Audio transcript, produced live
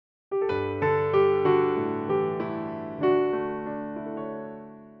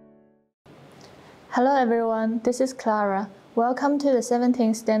Hello everyone, this is Clara. Welcome to the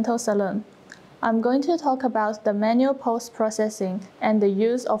 17th Dental Salon. I'm going to talk about the manual post-processing and the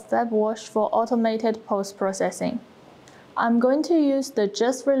use of FabWash for automated post-processing. I'm going to use the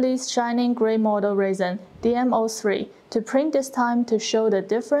just-released shining gray model resin, DM03, to print this time to show the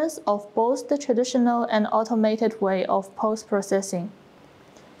difference of both the traditional and automated way of post-processing.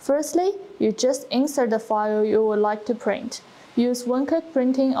 Firstly, you just insert the file you would like to print. Use one-click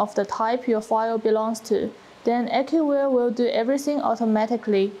printing of the type your file belongs to. Then accufab will do everything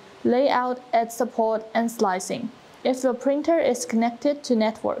automatically: layout, add support, and slicing. If your printer is connected to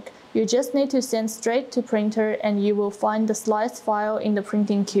network, you just need to send straight to printer and you will find the sliced file in the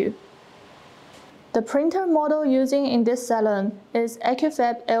printing queue. The printer model using in this salon is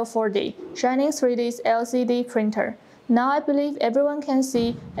accufab L4D, Shining 3D's LCD printer. Now I believe everyone can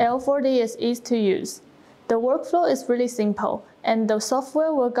see L4D is easy to use. The workflow is really simple, and the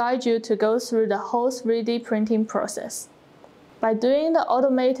software will guide you to go through the whole 3D printing process. By doing the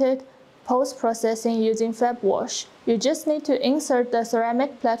automated post-processing using FabWash, you just need to insert the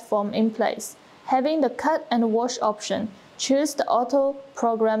ceramic platform in place. Having the cut and wash option, choose the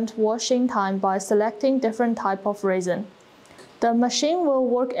auto-programmed washing time by selecting different type of resin. The machine will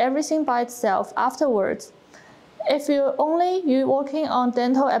work everything by itself afterwards. If you're working on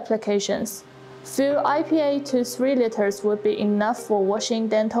dental applications, fill IPA to 3 liters would be enough for washing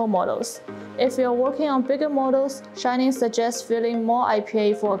dental models. If you're working on bigger models, Shining suggests filling more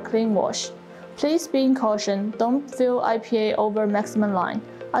IPA for a clean wash. Please be in caution, don't fill IPA over maximum line,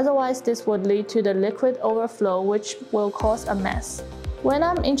 otherwise this would lead to the liquid overflow, which will cause a mess. When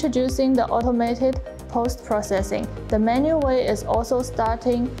I'm introducing the automated post-processing, the manual way is also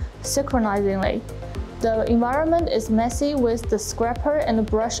starting synchronizingly. The environment is messy with the scraper and the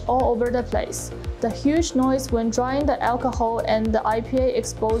brush all over the place. The huge noise when drying the alcohol and the IPA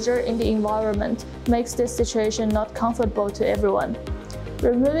exposure in the environment makes this situation not comfortable to everyone.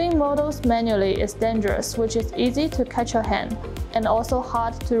 Removing models manually is dangerous, which is easy to catch your hand, and also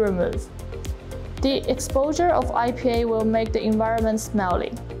hard to remove. The exposure of IPA will make the environment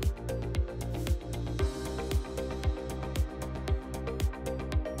smelly.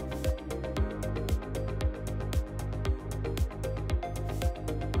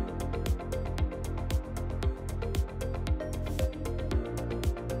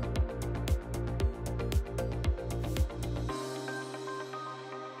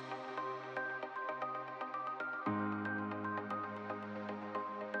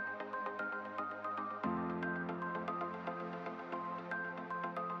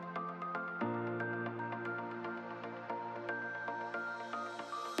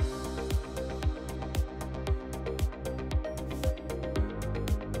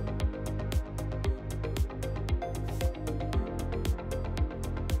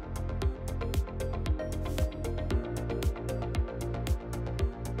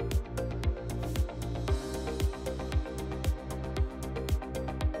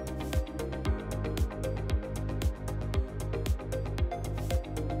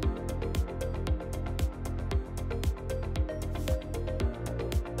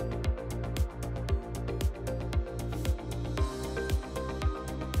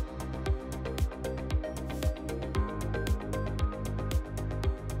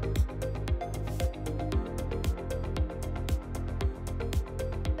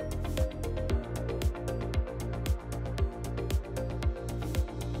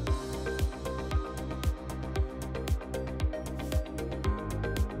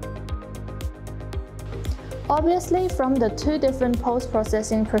 Obviously, from the 2 different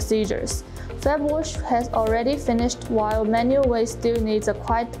post-processing procedures, FabWash has already finished while manual way still needs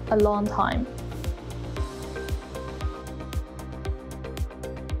quite a long time.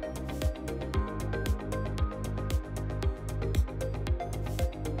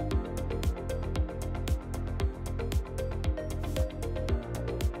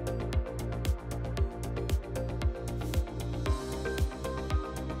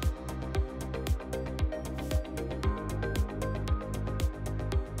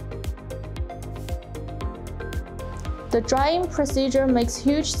 The drying procedure makes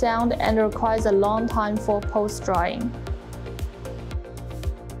huge sound and requires a long time for post-drying.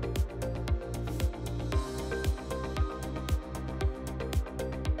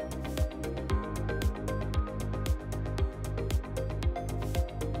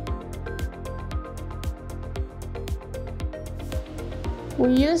 We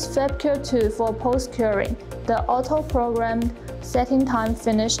use FabCure 2 for post-curing. The auto-programmed setting time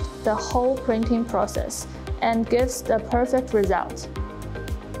finished the whole printing process and gives the perfect result.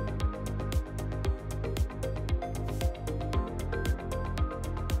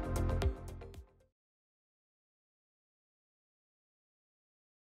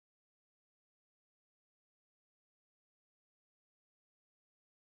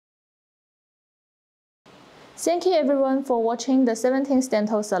 Thank you everyone for watching the 17th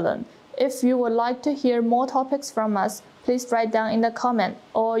Dental Salon. If you would like to hear more topics from us, please write down in the comment,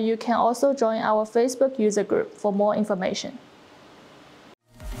 or you can also join our Facebook user group for more information.